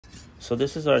So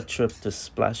this is our trip to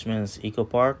Splashmins Eco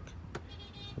Park.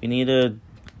 We needed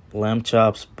lamb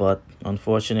chops, but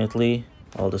unfortunately,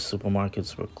 all the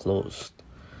supermarkets were closed.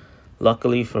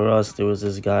 Luckily for us, there was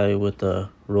this guy with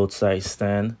a roadside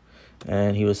stand,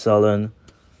 and he was selling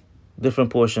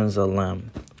different portions of lamb.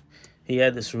 He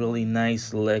had this really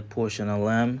nice leg portion of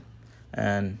lamb,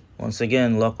 and once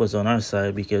again, luck was on our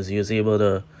side because he was able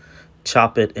to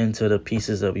chop it into the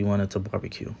pieces that we wanted to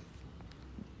barbecue.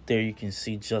 There you can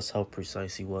see just how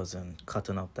precise he was in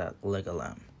cutting up that leg of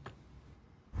lamb.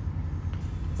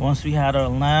 Once we had our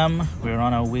lamb, we were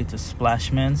on our way to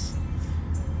Splashmins.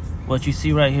 What you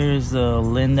see right here is the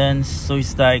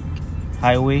Ren.centric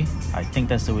highway. I think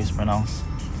that's the way it's pronounced.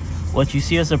 What you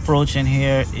see us approaching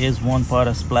here is one part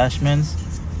of Splashmins.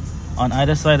 On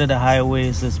either side of the highway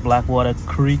is this Blackwater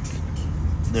Creek.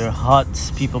 There are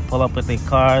huts, people pull up with their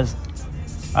cars.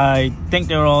 I think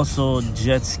there are also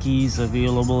jet skis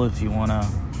available if you want to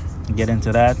get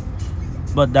into that.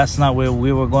 But that's not where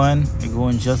we were going. We're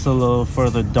going just a little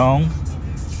further down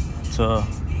to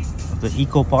the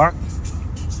Eco Park.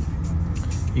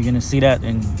 You're going to see that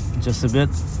in just a bit.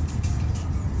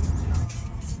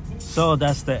 So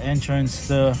that's the entrance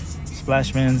to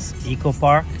Splashmins Eco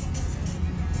Park.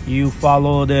 You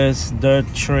follow this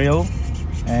dirt trail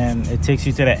and it takes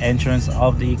you to the entrance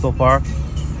of the Eco Park.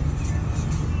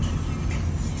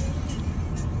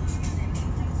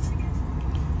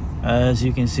 As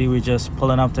you can see, we're just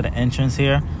pulling up to the entrance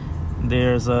here.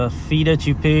 There's a fee that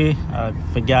you pay. I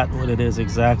forgot what it is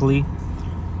exactly,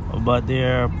 but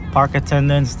there are park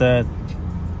attendants that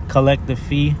collect the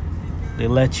fee. They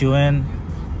let you in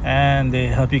and they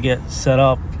help you get set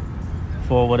up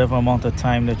for whatever amount of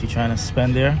time that you're trying to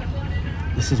spend there.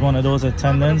 This is one of those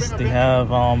attendants. They have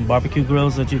barbecue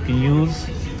grills that you can use.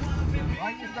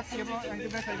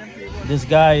 This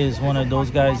guy is one of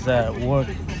those guys that work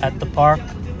at the park.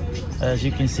 As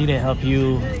you can see, they help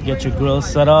you get your grill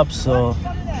set up so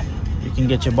you can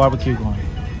get your barbecue going.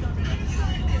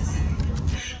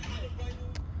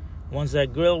 Once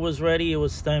that grill was ready, it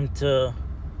was time to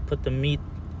put the meat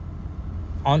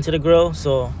onto the grill.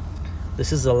 So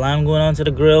this is the lamb going onto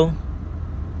the grill.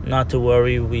 Not to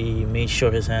worry, we made sure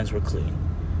his hands were clean.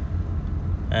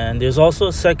 And there's also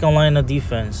a second line of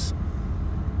defense.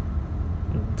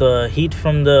 The heat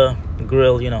from the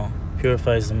grill,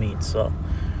 purifies the meat. So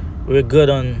we're good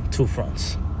on two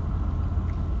fronts.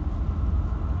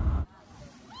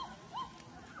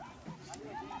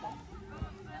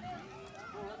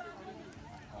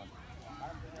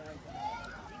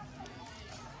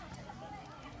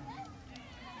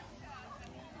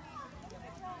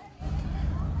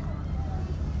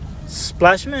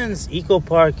 Splashmins Eco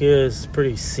Park is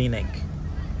pretty scenic.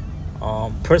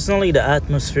 Personally, the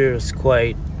atmosphere is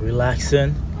quite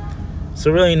relaxing. It's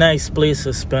a really nice place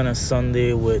to spend a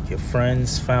Sunday with your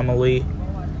friends, family.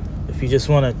 If you just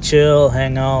want to chill,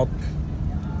 hang out,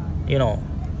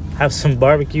 have some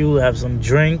barbecue, have some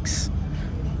drinks.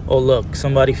 Oh look,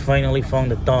 somebody finally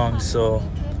found the tongs, so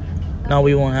now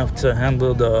we won't have to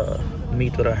handle the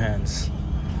meat with our hands.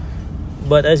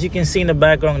 But as you can see in the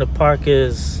background, the park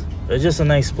is just a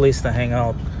nice place to hang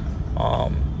out.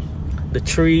 The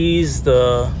trees,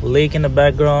 the lake in the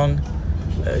background.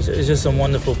 It's just a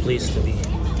wonderful place to be.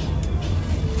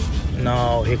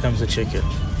 Now here comes the chicken.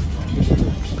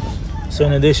 So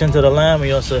in addition to the lamb,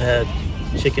 we also had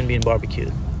chicken being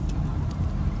barbecued.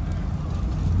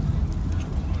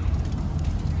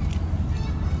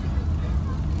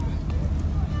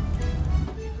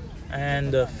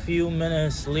 And a few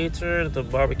minutes later, the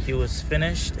barbecue was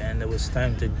finished and it was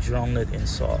time to drown it in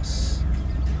sauce.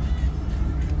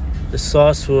 The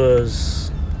sauce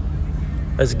was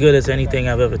as good as anything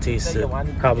I've ever tasted,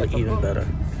 probably even better.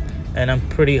 And I'm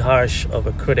pretty harsh of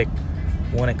a critic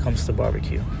when it comes to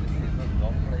barbecue.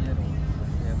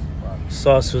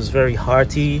 Sauce was very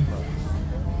hearty.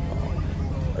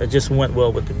 It just went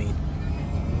well with the meat.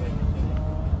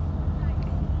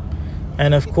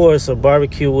 And of course, a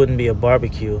barbecue wouldn't be a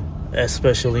barbecue,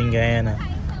 especially in Guyana,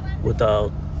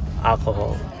 without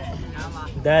alcohol.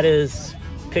 That is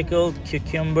pickled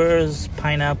cucumbers,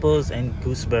 pineapples, and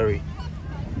gooseberry.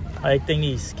 I think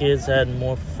these kids had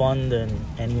more fun than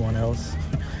anyone else.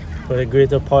 For the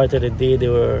greater part of the day, they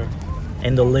were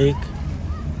in the lake,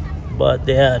 but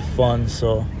they had fun,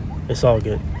 so it's all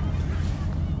good.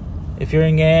 If you're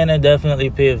in Guyana,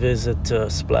 definitely pay a visit to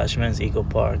Splashmins Eco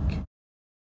Park.